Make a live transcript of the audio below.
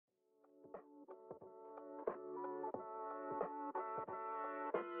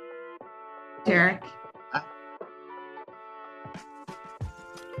Derek.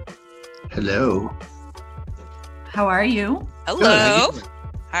 Hello. How are you? Good. How you Hello. doing?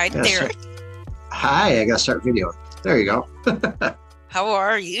 Hi, Gotta start. Derek. Hi. I gotta start video. There you go. How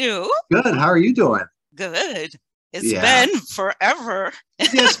are you? Good. How are you doing? Good. It's Yeah. been forever. Yeah.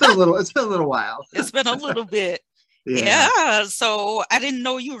 It's been a little. It's been a little while. It's been a little bit. Yeah. Yeah. So I didn't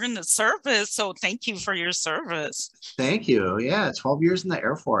know you were in the service. So thank you for your service. Thank you. Yeah. 12 years in the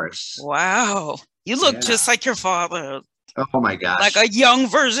Air Force. Wow. You look Yeah. just like your father, Oh my like gosh. a young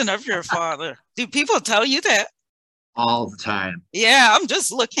version of your father. Do people tell you that? All the time. Yeah, I'm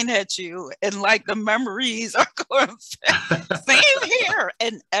just looking at you and like the memories are going same here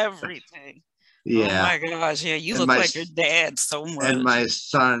and everything. Oh Yeah. my gosh. Yeah, you And look my like your dad so and much. my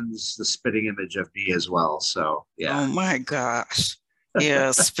son's the spitting image of me as well. So yeah. Oh my gosh. Yeah,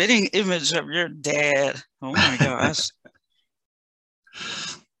 spitting image of your dad. Oh my gosh.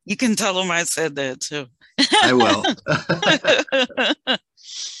 You can tell him I said that too. I will.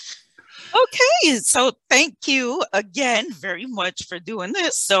 Okay, so thank you again very much for doing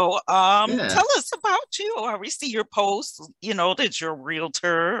this. So Yeah. tell us about you. I we see your post, that you're a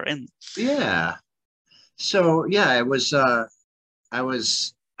realtor and Yeah. So yeah,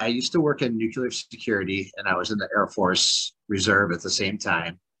 I used to work in nuclear security and I was in the Air Force Reserve at the same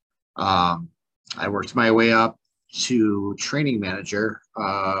time. Um, I worked my way up to training manager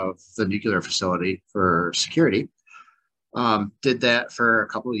of the nuclear facility for security. Did that for a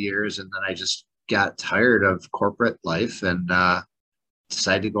couple of years and then I just got tired of corporate life and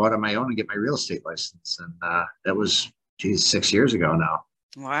decided to go out on my own and get my real estate license. And that was, geez, 6 years ago now.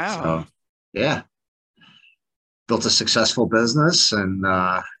 wow. So yeah, built a successful business and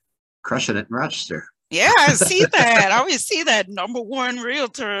crushing it in Rochester. Yeah, I see that. I always see that number one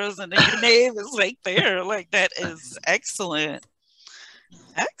realtors, and then your name is like there. Like that is excellent.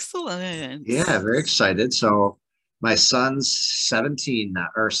 Excellent. Yeah, very excited. So my son's 17 now,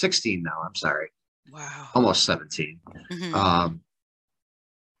 or 16 now. I'm sorry, Wow. almost 17. Mhm. Um,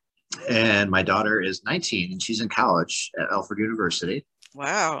 and my daughter is 19 and she's in college at Alfred University.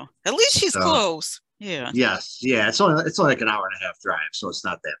 Wow. At least she's So close. Yeah. yes, yeah, it's only like an hour and a half drive, so it's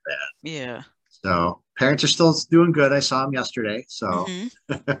not that bad. Yeah. So parents are still doing good. I saw them yesterday. So Hmm.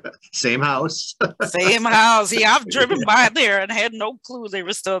 same house. Same house. Yeah, I've driven by there and had no clue they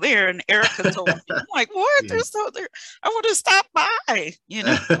were still there. And Erica told me, I'm like, what? They're still there. I want to stop by.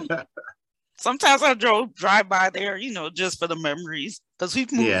 Yeah. Sometimes I drive by there, just for the memories. Because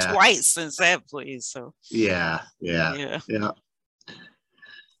we've moved Yeah. twice since that place. So Yeah. Yeah. yeah. Yeah.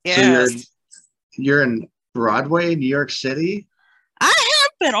 So Yes. you're in Broadway, New York City? I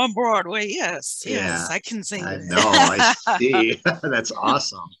have been on Broadway. Yes, yes, Yeah. I can I sing. know. I see. That's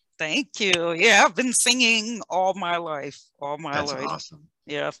awesome. Thank you. Yeah, I've been singing all my life. All my That's life. awesome.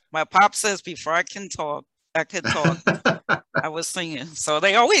 Yeah. My pop says before I can talk, I could talk. I was singing. So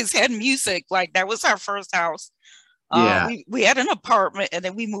they always had music. Like that was our first house. Yeah. We had an apartment and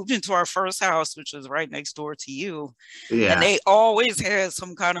then we moved into our first house, which was right next door to you. And Yeah. they always had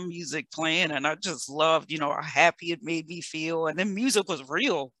some kind of music playing. And I just loved, how happy it made me feel. And then music was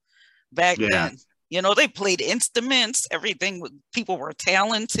real back Yeah. then. They played instruments, everything. People were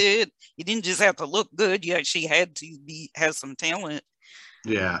talented. You didn't just have to look good. You actually had to have some talent.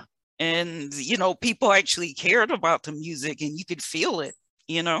 Yeah. And, people actually cared about the music and you could feel it.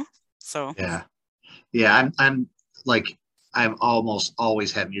 So, Yeah. Yeah. I'm like, I'm almost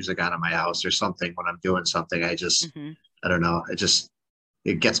always have music on in my house or something when I'm doing something. mhm. I don't know.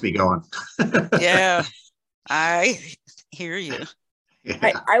 It gets me going. Yeah, I hear you.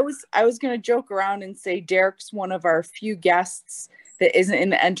 Yeah. I was gonna joke around and say Derek's one of our few guests that isn't in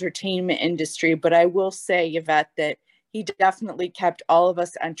the entertainment industry, but I will say, Yvette, that he definitely kept all of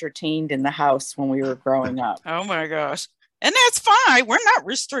us entertained in the house when we were growing up. Oh my gosh. And that's fine. We're not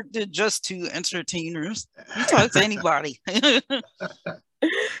restricted just to entertainers. We talk to anybody.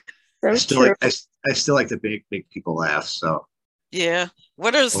 So I still true. like I still like to make people laugh. So Yeah.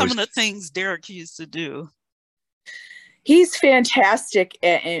 What are some of always. the things Derek used to do? He's fantastic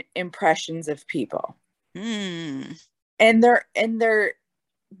at impressions of people. Hmm. And they're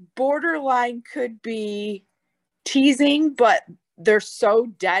borderline could be teasing, but they're so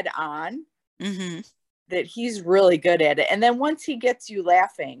dead on Hmm. that he's really good at it. And then once he gets you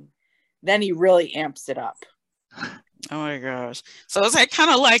laughing, then he really amps it up. Oh my gosh. So is that kind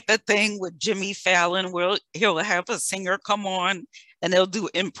of like the thing with Jimmy Fallon where he'll have a singer come on and they'll do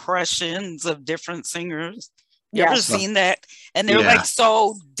impressions of different singers? You ever Yes. So, seen that? And they're yeah. like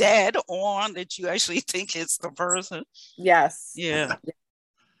so dead on that you actually think it's the person. Yes. Yeah.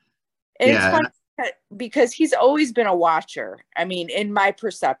 And it's Yeah. funny because he's always been a watcher. I mean, in my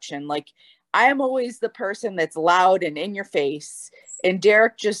perception, like I'm always the person that's loud and in your face, and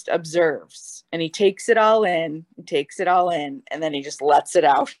Derek just observes and he takes it all in, and then he just lets it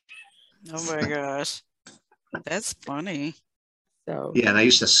out. Oh my gosh. That's funny. So Yeah, and I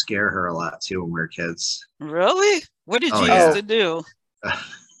used to scare her a lot too when we were kids. Really? What did Oh, you yeah. used to do?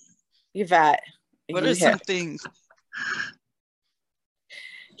 Yvette, What you are some things?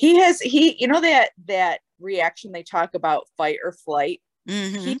 you know that reaction they talk about, fight or flight.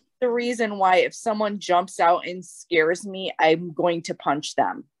 Mhm. He's the reason why if someone jumps out and scares me, I'm going to punch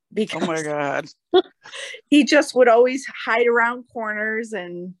them, because Oh my God. he just would always hide around corners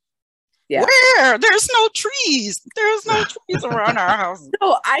and yeah. Where? There's no trees. There's no trees around our house.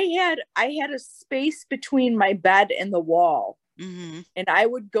 So I had a space between my bed and the wall, Mhm. and I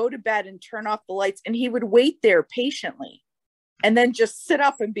would go to bed and turn off the lights, and he would wait there patiently and then just sit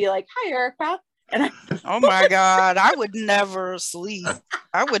up and be like, "Hi, Erica." And Oh my God. I would never sleep.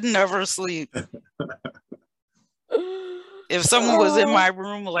 I would never sleep. If someone was in my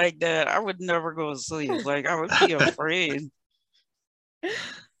room like that, I would never go to sleep. Like, I would be afraid.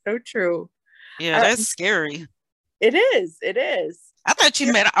 So true. Yeah, that's scary. It is. It is. I thought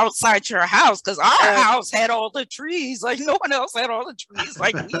you meant outside your house, because our house had all the trees. Like, no one else had all the trees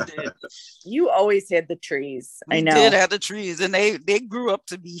like we did. You always had the trees. I We know. did have the trees, and they grew up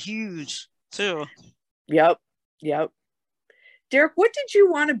to be huge too. Yep. Derek, what did you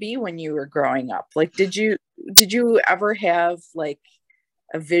want to be when you were growing up? Like, did you ever have like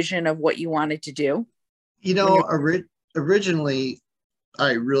a vision of what you wanted to do? You know, originally,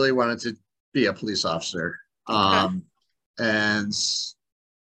 I really wanted to be a police officer. Okay. And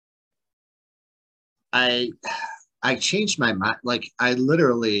I changed my mind. Like, I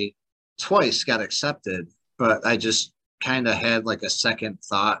literally twice got accepted, but I just kind of had like a second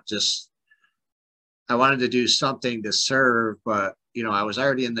thought. Just, I wanted to do something to serve, but you know, I was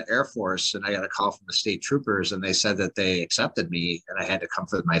already in the Air Force, and I got a call from the state troopers, and they said that they accepted me, and I had to come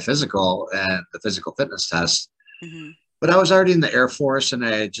for my physical and the physical fitness test. Mm-hmm. But I was already in the Air Force, and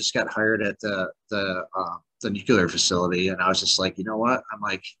I just got hired at the nuclear facility, and I was just like, you know what? I'm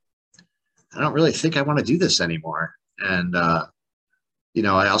like, I don't really think I want to do this anymore. And you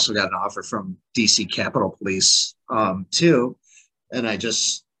know, I also got an offer from DC Capitol Police too, and I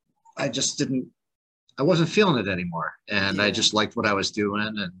didn't. I wasn't feeling it anymore, and Yeah. I just liked what I was doing,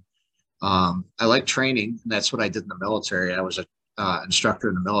 and I like training, and that's what I did in the military. I was a instructor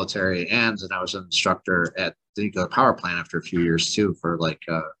in the military, and then I was an instructor at the nuclear power plant after a few years too, for like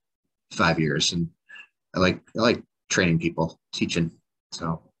 5 years, and I like training people, teaching.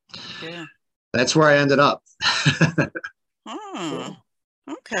 So Yeah. that's where I ended up. Oh,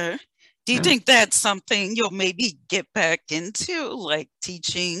 okay. Do you Yeah. think that's something you'll maybe get back into, like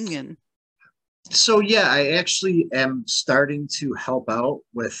teaching and? So yeah, I actually am starting to help out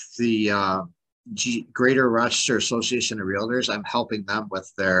with the Greater Rochester Association of Realtors. I'm helping them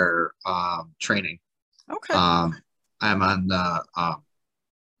with their training. Okay. I'm on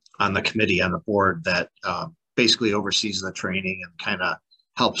the committee, on the board that basically oversees the training and kind of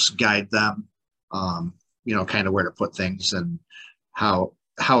helps guide them, you know, kind of where to put things and how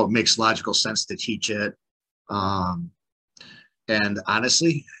it makes logical sense to teach it. And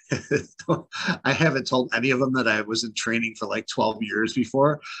honestly, I haven't told any of them that I was in training for like 12 years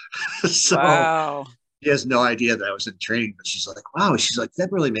before. So Wow. she has no idea that I was in training, but she's like, wow, she's like,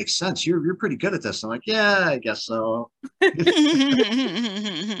 that really makes sense. You're pretty good at this. I'm like, yeah, I guess so.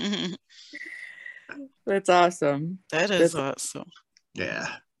 That's awesome. That is awesome. Yeah.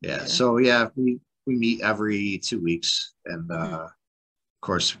 So yeah, we meet every 2 weeks, and of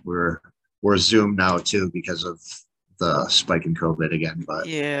course we're Zoom now too because of the spike in COVID again. But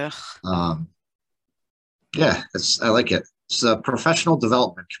yeah, yeah, I like it. It's a professional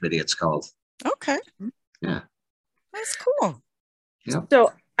development committee, it's called. Okay. Yeah. That's cool. Yep.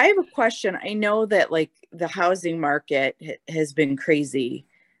 So I have a question. I know that like the housing market has been crazy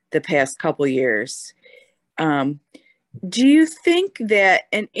the past couple years. Do you think that,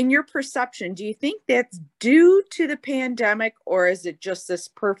 and in your perception, do you think that's due to the pandemic, or is it just this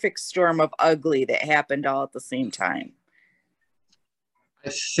perfect storm of ugly that happened all at the same time?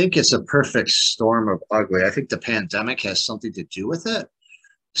 I think it's a perfect storm of ugly. I think the pandemic has something to do with it.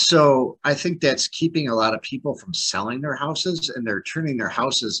 So I think that's keeping a lot of people from selling their houses, and they're turning their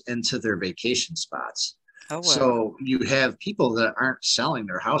houses into their vacation spots. Oh, wow. So you have people that aren't selling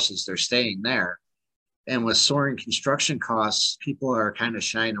their houses, they're staying there. And with soaring construction costs, people are kind of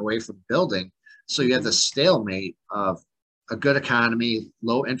shying away from building. So you have the stalemate of a good economy,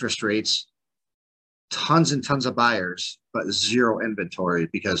 low interest rates, tons and tons of buyers, but zero inventory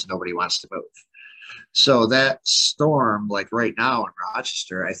because nobody wants to move. So that storm, like right now in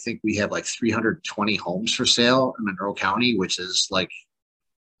Rochester, I think we have like 320 homes for sale in Monroe County, which is like,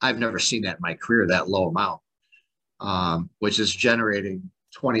 I've never seen that in my career, that low amount, which is generating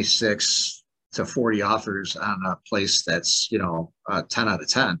 26 to 40 offers on a place that's, 10 out of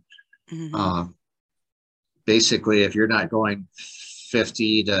 10. Mhm. Basically, if you're not going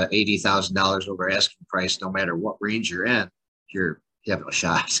 50 to $80,000 over asking price, no matter what range you're in, you have no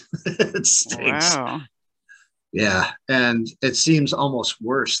shot. It stinks. Wow. Yeah, and it seems almost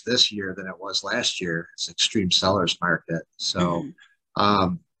worse this year than it was last year. It's extreme sellers market. So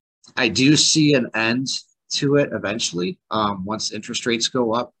Mhm. I do see an end to it eventually. Once interest rates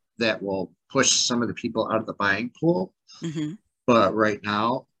go up, that will push some of the people out of the buying pool. Mhm. But right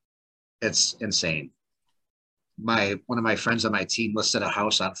now, it's insane. One of my friends on my team listed a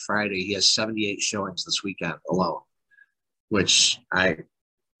house on Friday. He has 78 showings this weekend alone, which I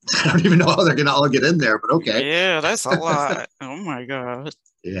don't even know how they're gonna all get in there, but okay. Yeah, that's a lot. Oh my God.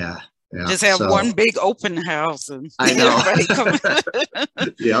 Yeah, yeah. Just have one So big open house and I know. everybody come.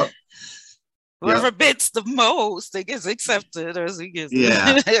 Yep, Whoever yep, bids the most, they gets accepted as he gets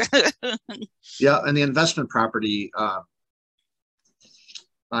yeah, it. yeah. And the investment property,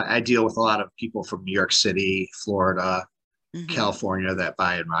 I deal with a lot of people from New York City, Florida, Mhm. California that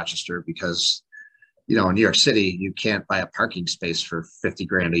buy in Rochester because in New York City you can't buy a parking space for 50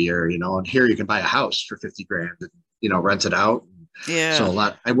 grand a year, and here you can buy a house for 50 grand and rent it out. So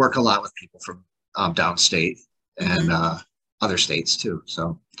Yeah. I work a lot with people from downstate and Mhm. other states too.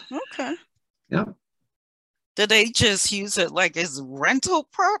 So Okay. yeah. Do they just use it like as rental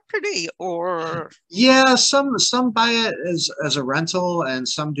property or? Yeah, some buy it as a rental and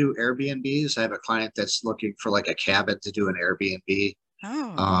some do Airbnbs. I have a client that's looking for like a cabin to do an Airbnb,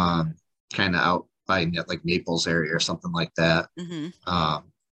 Oh. um, kind of out by like Naples area or something like that. Mhm.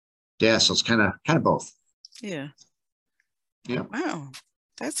 Um, yeah, so it's kind of both. Yeah. Yeah, Wow.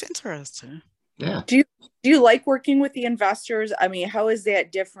 That's interesting. yeah. Do you like working with the investors? I mean, how is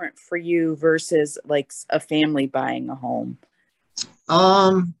that different for you versus like a family buying a home?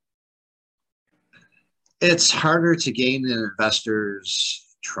 Um, it's harder to gain an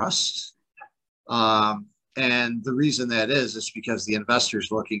investor's trust. Um, and the reason that is because the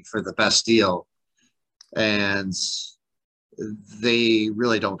investor's looking for the best deal and they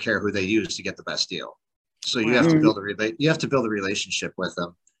really don't care who they use to get the best deal. So you have to Wow. Mm, build a relationship with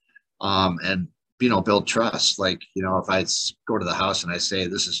them, and build trust. Like if I go to the house and I say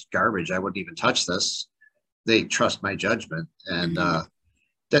this is garbage, I wouldn't even touch this. They trust my judgment, and Mhm.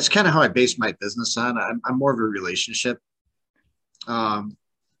 that's kind of how I base my business on. I'm more of a relationship um,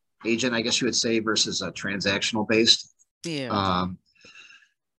 agent, I guess you would say, versus a transactional based. Yeah. Um,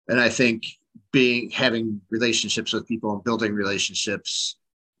 and I think having relationships with people and building relationships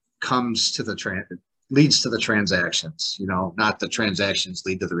comes to leads to the transactions, not the transactions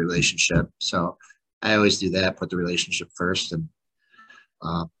lead to the relationship. So I always do that, put the relationship first. And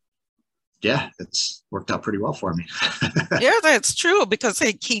uh, yeah, it's worked out pretty well for me. Yeah, that's true because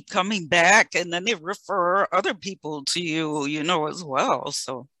they keep coming back and then they refer other people to you, as well.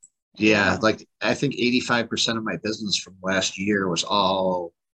 So, Yeah, yeah. like I think 85% of my business from last year was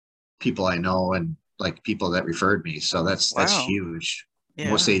all people I know and like people that referred me. So that's Wow. huge.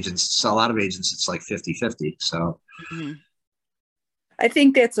 Most Yeah. agents, so a lot of agents, it's like 50-50. So Mhm. I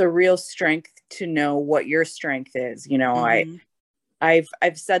think that's a real strength to know what your strength is. Mhm.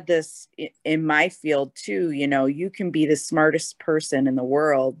 I've said this in my field too. You can be the smartest person in the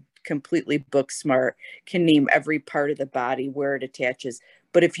world, completely book smart, can name every part of the body where it attaches.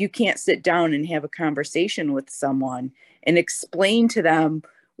 But if you can't sit down and have a conversation with someone and explain to them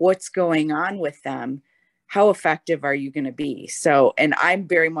what's going on with them, how effective are you going to be? So, and I'm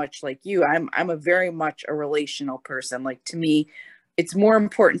very much like you. I'm a very much a relational person. Like, to me, it's more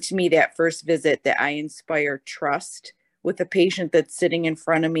important to me that first visit that I inspire trust with a patient that's sitting in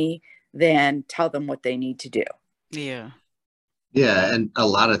front of me than tell them what they need to do. Yeah. yeah, and a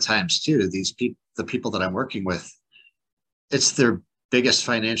lot of times too, the people that I'm working with, it's their biggest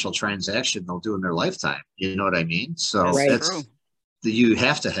financial transaction they'll do in their lifetime. You know what I mean? So That's Right. true. you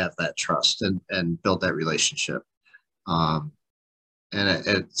have to have that trust and build that relationship. Um, and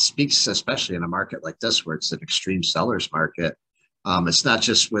it speaks, especially in a market like this, where it's an extreme seller's market. It's not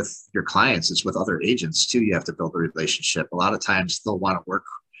just with your clients, it's with other agents too. You have to build a relationship. A lot of times they'll want to work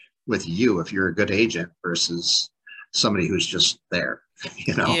with you if you're a good agent versus somebody who's just there,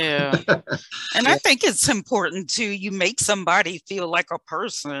 you know? Yeah. And I Yeah. think it's important too. You make somebody feel like a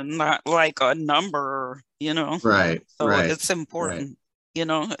person, not like a number, Right, So right, it's right. important,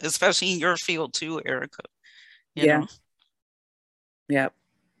 especially in your field too, Erica, you Yeah. know. Yeah.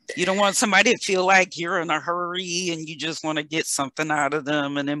 You don't want somebody to feel like you're in a hurry and you just want to get something out of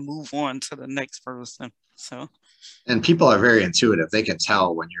them and then move on to the next person. So, and people are very intuitive. They can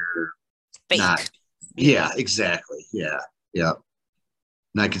tell when you're fake. not. Yeah, exactly. Yeah. Yeah.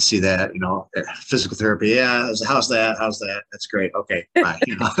 And I can see that, physical therapy. Yeah. How's that? That's great. Okay. Bye.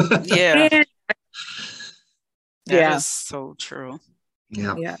 Yeah. That Yeah. is so true.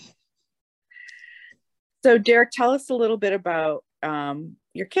 Yeah. Yeah. So Derek, tell us a little bit about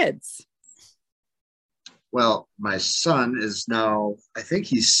your kids. Well, my son is now, I think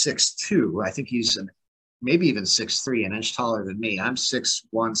he's 6'2". I think he's maybe even 6'3", an inch taller than me. I'm 6'1",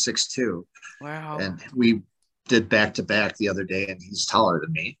 6'2". Wow. And we did back-to-back the other day, and he's taller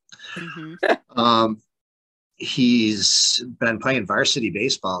than me. Mm-hmm. He's been playing varsity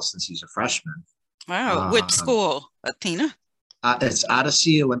baseball since he's a freshman. Wow. Which school? Athena? It's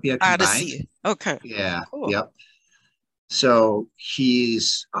Odyssey, Olympia combined. Odyssey. Okay. Yeah. Cool. Yep. So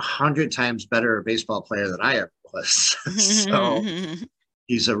he's 100 times better a baseball player than I ever was. So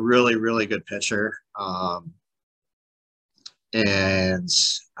he's a really, really good pitcher. And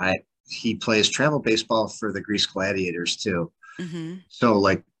he plays travel baseball for the Grease Gladiators too. Mm-hmm. So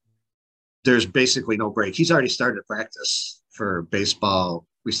like, there's basically no break. He's already started practice for baseball.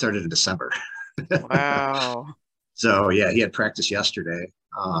 We started in December. Wow. So yeah, he had practice yesterday.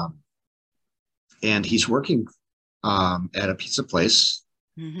 And he's working at a pizza place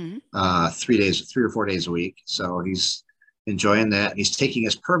Mm-hmm. 3 or 4 days a week. So he's enjoying that. And he's taking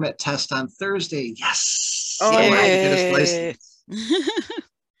his permit test on Thursday. Yes. Oh, I my wanted to get his license.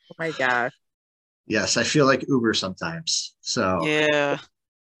 Oh my gosh. Yes, I feel like Uber sometimes. So Yeah.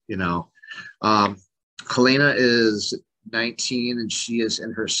 Helena is 19 and she is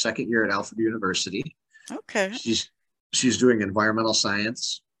in her second year at Alfred University. Okay. She's doing environmental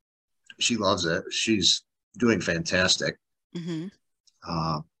science. She loves it. She's doing fantastic. Mm-hmm.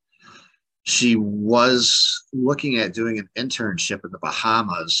 She was looking at doing an internship in the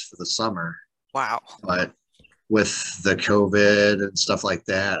Bahamas for the summer. Wow. But with the COVID and stuff like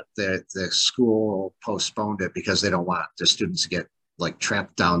that, the school postponed it because they don't want the students to get like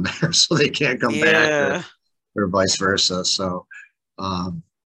trapped down there so they can't come back or vice versa. So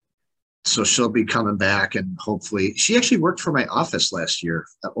so she'll be coming back, and hopefully she actually worked for my office last year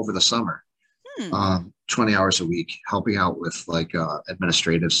over the summer, 20 hours a week, helping out with like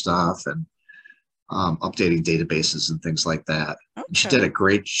administrative stuff and updating databases and things like that. Okay. She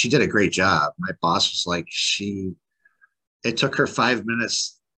did a great job. My boss was like, it took her 5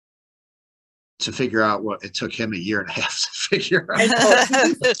 minutes to figure out what it took him a year and a half to figure out.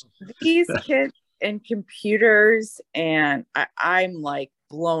 These kids and computers, and I'm like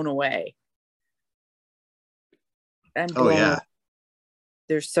blown away. Away.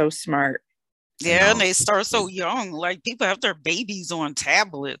 They're so smart. Yeah, and they start so young. Like people have their babies on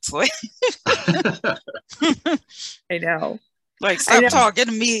tablets. Like I know. Like, stop talking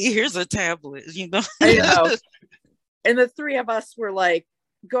to me. Here's a tablet, I know. And the three of us were like,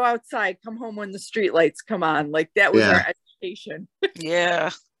 go outside, come home when the street lights come on. Like that was our education.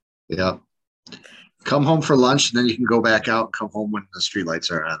 Yeah. Yeah. Come home for lunch, and then you can go back out and come home when the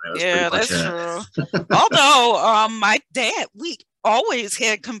streetlights are on. That's true. Although my dad, we always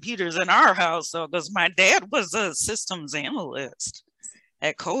had computers in our house, though, because my dad was a systems analyst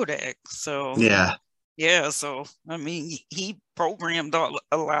at Kodak. So so I mean, he programmed a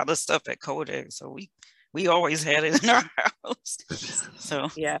lot of stuff at Kodak. So we always had it in our house. So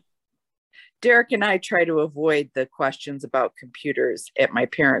yeah. Derek and I try to avoid the questions about computers at my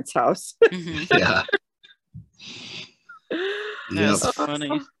parents' house. Yeah. That's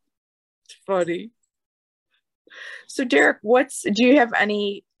funny. It's funny. So Derek, do you have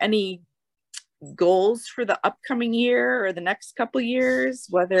any goals for the upcoming year or the next couple years,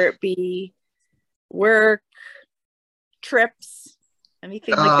 whether it be work, trips,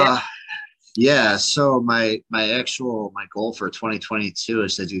 anything like that? Yeah, so my goal for 2022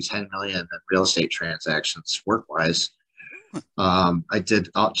 is to do 10 million in real estate transactions work-wise. I did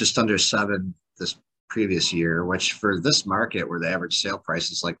just under 7 this previous year, which for this market where the average sale price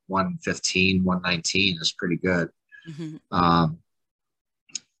is like 115, 119 is pretty good. Mm-hmm. I'm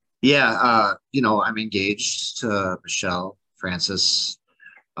engaged to Michelle Francis.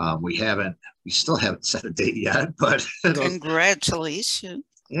 We still haven't set a date yet, but congratulations.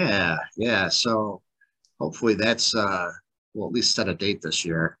 Yeah. So hopefully that's we'll at least set a date this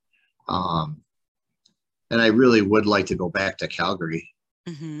year. And I really would like to go back to Calgary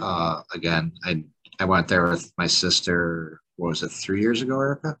again. I went there with my sister. What was it, 3 years ago,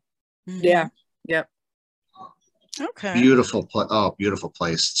 Erica? Yeah. Yep. Okay. Beautiful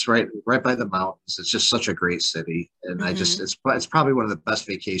place. It's right by the mountains. It's just such a great city, and it's probably one of the best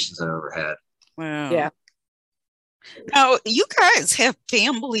vacations I've ever had. Wow. Yeah. Now you guys have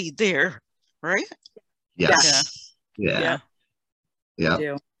family there, right? Yes. Yeah. Yeah. We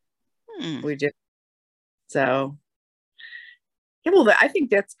do. Hmm. We do. So, yeah, well, I think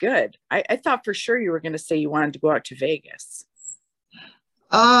that's good. I thought for sure you were going to say you wanted to go out to Vegas.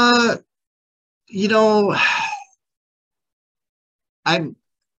 You know, I'm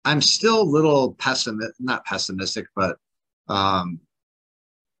still a little not pessimistic, but I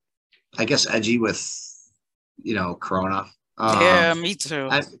guess edgy with, Corona. Yeah, me too.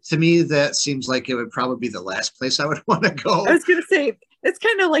 To me, that seems like it would probably be the last place I would want to go. I was going to say, it's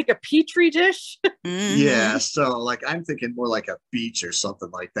kind of like a petri dish. Yeah, so like I'm thinking more like a beach or something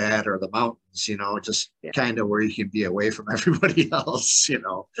like that, or the mountains, just kind of where you can be away from everybody else,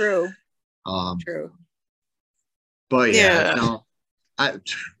 True. True. But yeah, no,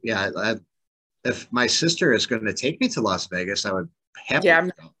 if my sister is going to take me to Las Vegas, I would happily I'm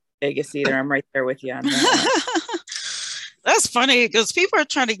not go. Vegas either. I'm right there with you on that one. That's funny because people are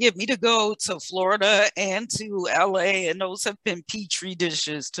trying to get me to go to Florida and to LA, and those have been petri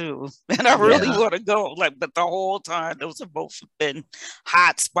dishes too. And I really want to go, but the whole time those have both been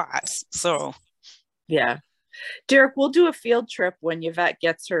hot spots. So yeah. Derek, we'll do a field trip when Yvette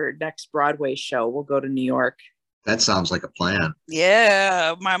gets her next Broadway show. We'll go to New York. That sounds like a plan.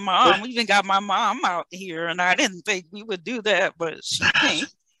 Yeah, my mom, we even got my mom out here, and I didn't think we would do that, but she came.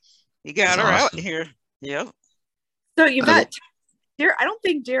 You got her out here. Yep. So Yvette, I don't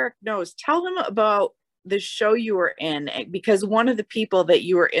think Derek knows. Tell them about the show you were in, because one of the people that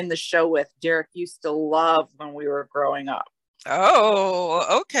you were in the show with, Derek used to love when we were growing up.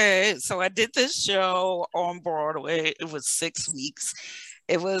 Oh, okay. So I did this show on Broadway. It was 6 weeks.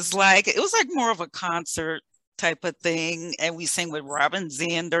 It was like more of a concert type of thing, and we sang with Robin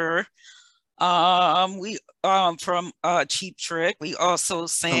Zander. We from Cheap Trick. We also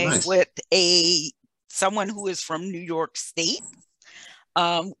sang with someone who is from New York State,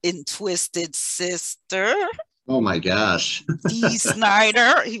 in Twisted Sister. Oh my gosh. Dee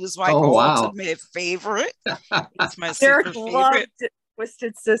Snider. He was my ultimate favorite. He's my super favorite.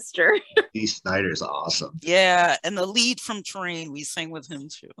 Twisted Sister. Dee Snider's awesome. Yeah, and the lead from Train, we sang with him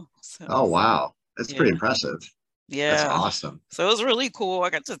too. So, oh wow. That's pretty impressive. Yeah. That's awesome. So it was really cool. I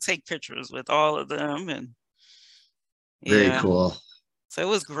got to take pictures with all of them, and very cool. So it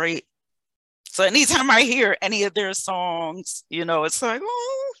was great. So anytime I hear any of their songs, it's like,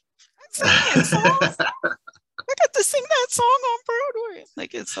 oh, I got to sing that song on Broadway.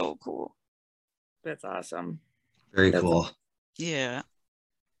 Like, it's so cool. That's awesome. Very cool. Yeah.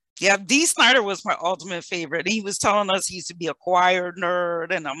 Yeah, Dee Snider was my ultimate favorite. He was telling us he used to be a choir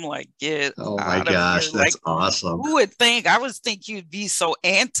nerd, and I'm like, oh my gosh, that's awesome. Who would think? I was thinking you'd be so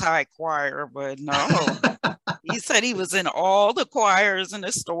anti-choir, but no. He said he was in all the choirs in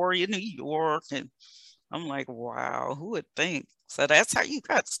Astoria, New York, and I'm like, wow, who would think? So that's how you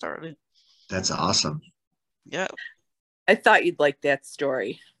got started. That's awesome. Yep. I thought you'd like that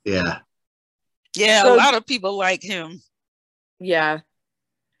story. Yeah. Yeah, so, a lot of people like him. Yeah.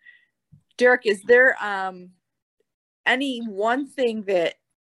 Derek, is there any one thing that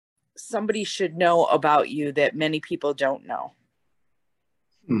somebody should know about you that many people don't know?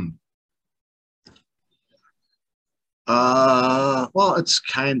 Well, it's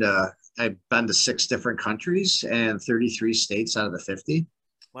kind of, I've been to 6 different countries and 33 states out of the 50.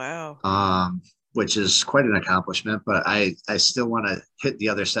 Wow. Which is quite an accomplishment, but I still want to hit the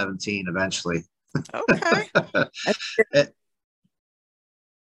other 17 eventually. Okay.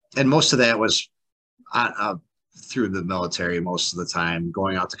 And most of that was through the military most of the time,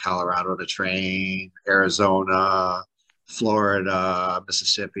 going out to Colorado to train, Arizona, Florida,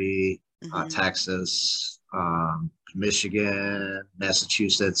 Mississippi, Texas, Michigan,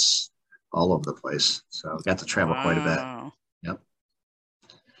 Massachusetts, all over the place. So got to travel quite a bit. Yep.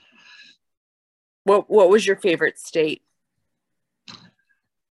 What was your favorite state?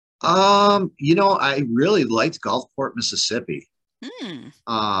 I really liked Gulfport, Mississippi. Hmm.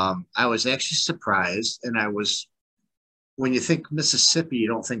 I was actually surprised, and when you think Mississippi, you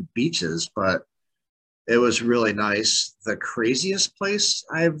don't think beaches, but it was really nice. The craziest place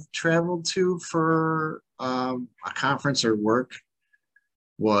I've traveled to for a conference or work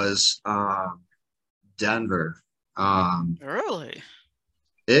was Denver. Really?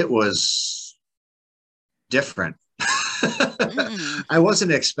 It was different. I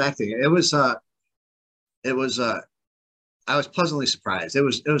wasn't expecting it. I was pleasantly surprised. It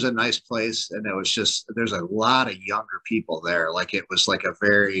was a nice place, and it was just, there's a lot of younger people there. Like, it was like a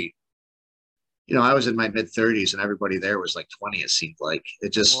very, I was in my mid 30s and everybody there was like 20, it seemed like.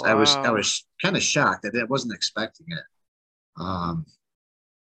 It just, I was Wow. kind of shocked. I wasn't expecting it.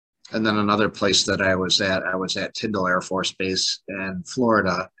 And then another place that I was at Tyndall Air Force Base in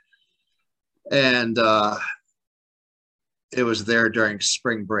Florida. And it was there during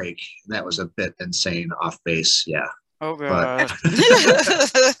spring break. And that was a bit insane off base. Yeah. Oh But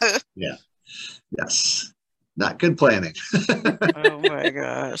God. yeah. Yes. Not good planning. Oh my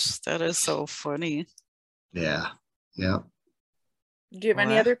gosh. That is so funny. Yeah. Yeah. Do you have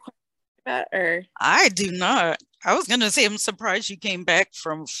any Wow. other questions about or? I do not. I was gonna say I'm surprised you came back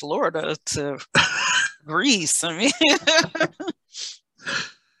from Florida to Greece. I mean,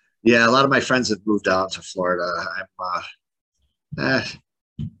 Yeah, a lot of my friends have moved out to Florida.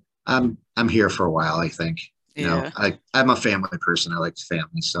 I'm here for a while, I think. yeah, I'm a family person. I like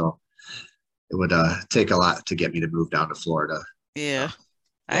family, so it would take a lot to get me to move down to Florida. yeah.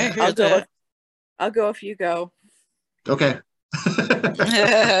 I Yeah. hear that. I'll go if you go. Okay.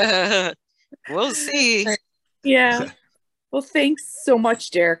 We'll see. Yeah. Well, thanks so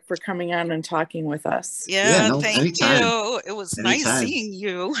much, Derek, for coming on and talking with us. Yeah, no, thank anytime. you. It was nice Anytime. seeing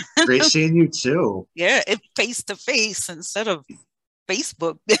you. Great seeing you too. Yeah, it face to face instead of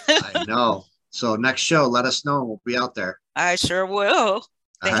Facebook. I know. So next show, let us know. We'll be out there. I sure will.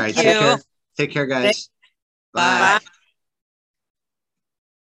 All right. Thank you. Take care, guys. Bye. Bye.